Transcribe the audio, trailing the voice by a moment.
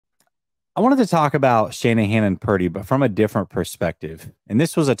I wanted to talk about Shanahan and Purdy, but from a different perspective. And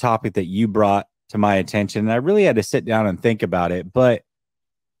this was a topic that you brought to my attention, and I really had to sit down and think about it. But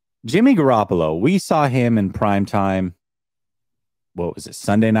Jimmy Garoppolo, we saw him in prime time. What was it?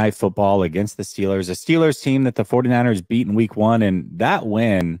 Sunday Night Football against the Steelers, a Steelers team that the 49ers beat in week one. And that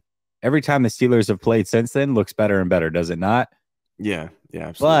win, every time the Steelers have played since then, looks better and better, does it not? Yeah, yeah,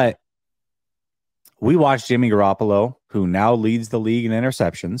 absolutely. But we watched Jimmy Garoppolo, who now leads the league in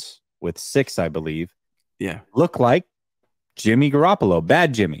interceptions with 6, I believe, Yeah. look like Jimmy Garoppolo,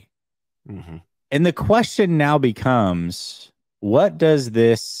 bad Jimmy. Mm-hmm. And the question now becomes, what does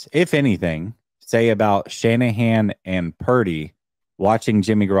this, if anything, say about Shanahan and Purdy watching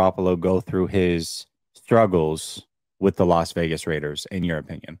Jimmy Garoppolo go through his struggles with the Las Vegas Raiders, in your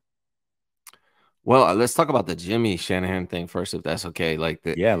opinion? Well, let's talk about the Jimmy Shanahan thing first, if that's okay.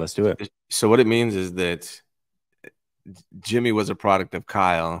 Yeah, let's do it. So what it means is that Jimmy was a product of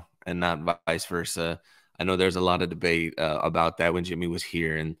Kyle and not vice versa. I know there's a lot of debate about that when Jimmy was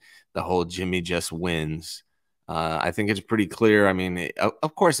here and the whole Jimmy just wins. I think it's pretty clear. I mean,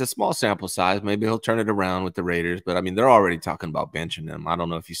 of course, a small sample size. Maybe he'll turn it around with the Raiders. But, I mean, they're already talking about benching him. I don't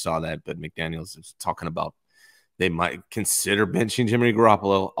know if you saw that, but McDaniels is talking about they might consider benching Jimmy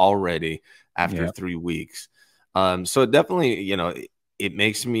Garoppolo already after 3 weeks. So definitely, it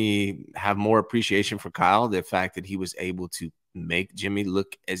makes me have more appreciation for Kyle, the fact that he was able to make Jimmy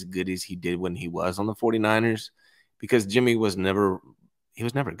look as good as he did when he was on the 49ers, because Jimmy was never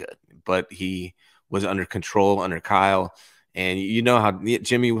good, but he was under control under Kyle. And you know how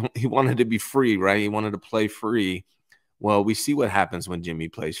Jimmy, he wanted to be free, right? He wanted to play free. Well, we see what happens when Jimmy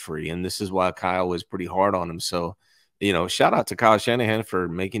plays free, and this is why Kyle was pretty hard on him. So, shout out to Kyle Shanahan for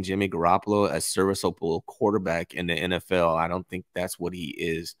making Jimmy Garoppolo a serviceable quarterback in the NFL. I don't think that's what he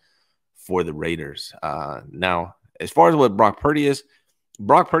is for the Raiders. Now, as far as what Brock Purdy is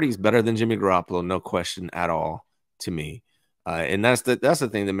better than Jimmy Garoppolo, no question at all to me. And that's the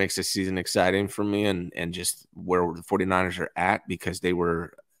thing that makes this season exciting for me, and just where the 49ers are at, because they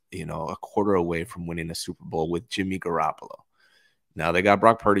were, a quarter away from winning a Super Bowl with Jimmy Garoppolo. Now they got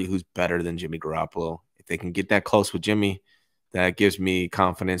Brock Purdy, who's better than Jimmy Garoppolo. If they can get that close with Jimmy, that gives me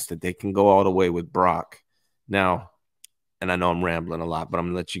confidence that they can go all the way with Brock. Now, and I know I'm rambling a lot, but I'm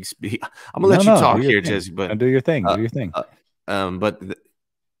going to let you speak. I'm going to let you talk here, Jesse. But do your thing. Do your thing. But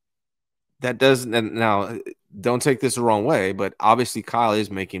that doesn't. Now, don't take this the wrong way, but obviously Kyle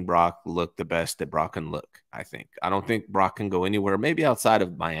is making Brock look the best that Brock can look, I think. I don't think Brock can go anywhere, maybe outside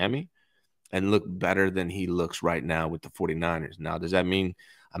of Miami, and look better than he looks right now with the 49ers. Now, does that mean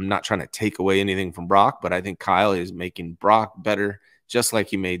I'm not trying to take away anything from Brock, but I think Kyle is making Brock better, just like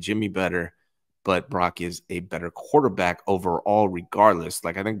he made Jimmy better, but Brock is a better quarterback overall regardless.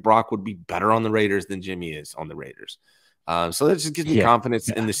 Like, I think Brock would be better on the Raiders than Jimmy is on the Raiders. So that just gives me confidence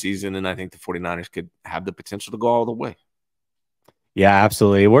in the season, and I think the 49ers could have the potential to go all the way. Yeah,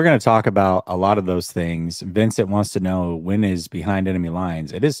 absolutely. We're going to talk about a lot of those things. Vincent wants to know, when is Behind Enemy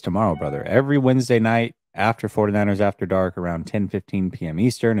Lines? It is tomorrow, brother. Every Wednesday night after 49ers After Dark around 10:15 p.m.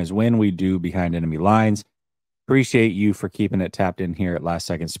 Eastern is when we do Behind Enemy Lines. Appreciate you for keeping it tapped in here at Last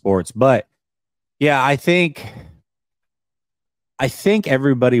Second Sports. But yeah, I think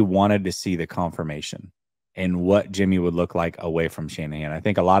everybody wanted to see the confirmation and what Jimmy would look like away from Shanahan. I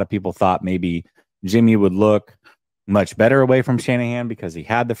think a lot of people thought maybe Jimmy would look much better away from Shanahan because he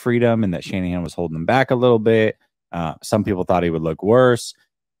had the freedom and that Shanahan was holding him back a little bit. Some people thought he would look worse.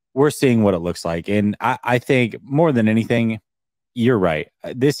 We're seeing what it looks like. And I think more than anything, you're right.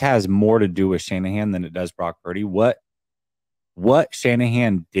 This has more to do with Shanahan than it does Brock Purdy. What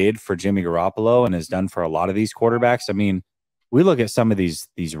Shanahan did for Jimmy Garoppolo and has done for a lot of these quarterbacks. I mean, we look at some of these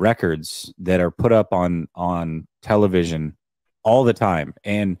records that are put up on television all the time.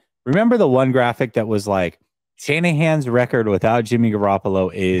 And remember the one graphic that was like, Shanahan's record without Jimmy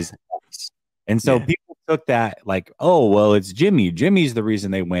Garoppolo is X. And so people took that like, oh, well, it's Jimmy. Jimmy's the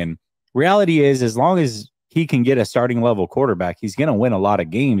reason they win. Reality is, as long as he can get a starting level quarterback, he's going to win a lot of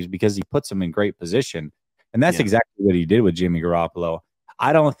games because he puts them in great position. And that's exactly what he did with Jimmy Garoppolo.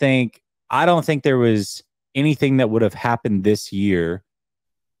 I don't think there was anything that would have happened this year,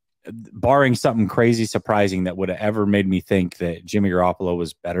 barring something crazy surprising, that would have ever made me think that Jimmy Garoppolo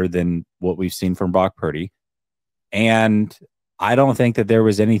was better than what we've seen from Brock Purdy. And I don't think that there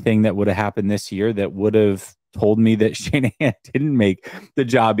was anything that would have happened this year that would have told me that Shanahan didn't make the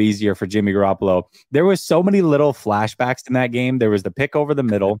job easier for Jimmy Garoppolo. There was so many little flashbacks in that game. There was the pick over the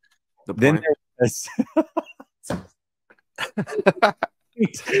middle. Then there was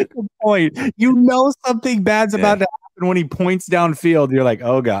the point. You know something bad's about to happen when he points downfield. You're like,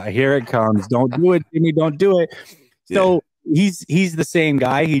 oh God, here it comes. Don't do it, Jimmy. Don't do it. So he's the same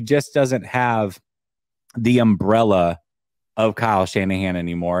guy. He just doesn't have the umbrella of Kyle Shanahan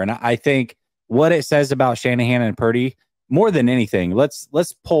anymore. And I think what it says about Shanahan and Purdy, more than anything, let's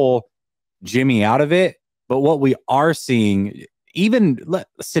pull Jimmy out of it. But what we are seeing, even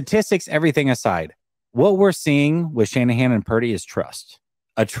statistics, everything aside, what we're seeing with Shanahan and Purdy is trust.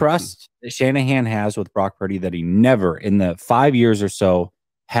 A trust that Shanahan has with Brock Purdy that he never in the 5 years or so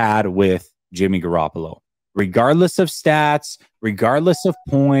had with Jimmy Garoppolo. Regardless of stats, regardless of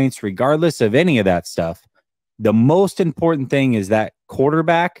points, regardless of any of that stuff, the most important thing is that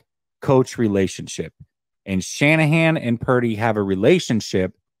quarterback coach relationship. And Shanahan and Purdy have a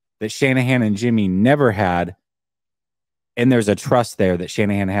relationship that Shanahan and Jimmy never had. And there's a trust there that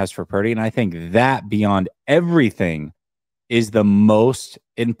Shanahan has for Purdy. And I think that beyond everything is the most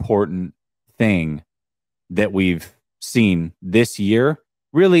important thing that we've seen this year.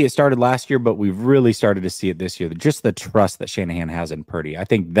 Really, it started last year, but we've really started to see it this year. Just the trust that Shanahan has in Purdy. I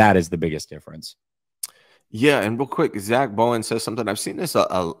think that is the biggest difference. Yeah, and real quick, Zach Bowen says something. I've seen this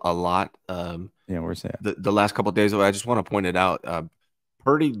a lot. Yeah, where's that? The last couple of days. I just want to point it out.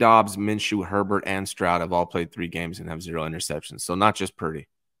 Purdy, Dobbs, Minshew, Herbert, and Stroud have all played 3 games and have 0 interceptions. So not just Purdy,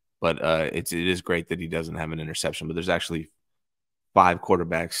 but it is great that he doesn't have an interception. But there's actually 5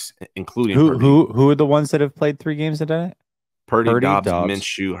 quarterbacks, including Purdy. Who are the ones that have played 3 games and done it? Purdy, Dobbs,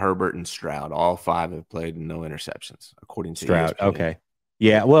 Minshew, Herbert, and Stroud. All 5 have played no interceptions, according to Stroud. ESPN. Okay.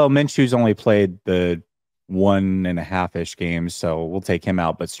 Yeah, well, Minshew's only played the 1.5-ish games, so we'll take him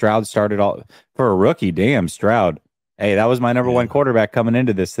out. But Stroud started all for a rookie. Damn, Stroud. Hey, that was my number 1 quarterback coming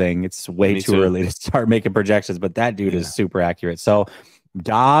into this thing. It's way too early to start making projections, but that dude is super accurate. So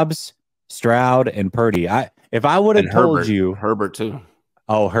Dobbs, Stroud, and Purdy. If I would have told you Herbert too.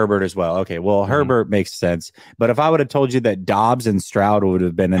 Oh, Herbert as well. Okay, well, Herbert makes sense. But if I would have told you that Dobbs and Stroud would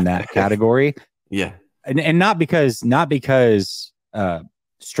have been in that category, yeah, and not because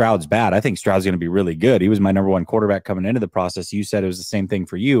Stroud's bad. I think Stroud's going to be really good. He was my number 1 quarterback coming into the process. You said it was the same thing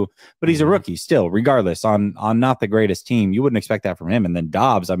for you, but he's a rookie still, regardless on not the greatest team. You wouldn't expect that from him. And then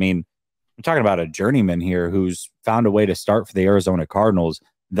Dobbs, I mean, I'm talking about a journeyman here who's found a way to start for the Arizona Cardinals.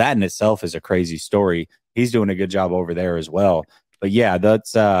 That in itself is a crazy story. He's doing a good job over there as well. But yeah,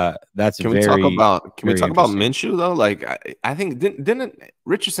 that's can we talk about Minshew though? Like I think didn't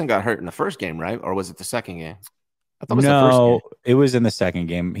Richardson got hurt in the first game, right? Or was it the second game? I thought it was the first game. It was in the second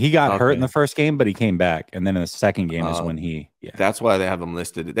game. He got hurt in the first game, but he came back, and then in the second game is when he. Yeah, that's why they have him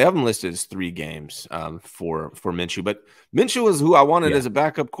listed. They have him listed as 3 games for Minshew. But Minshew is who I wanted as a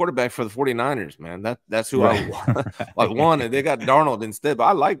backup quarterback for the 49ers, man. That's who I wanted. They got Darnold instead, but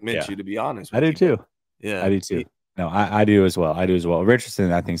I like Minshew to be honest. I do too. Yeah, I do too. No, I do as well.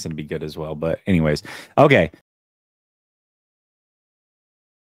 Richardson, I think, is going to be good as well. But anyways, okay.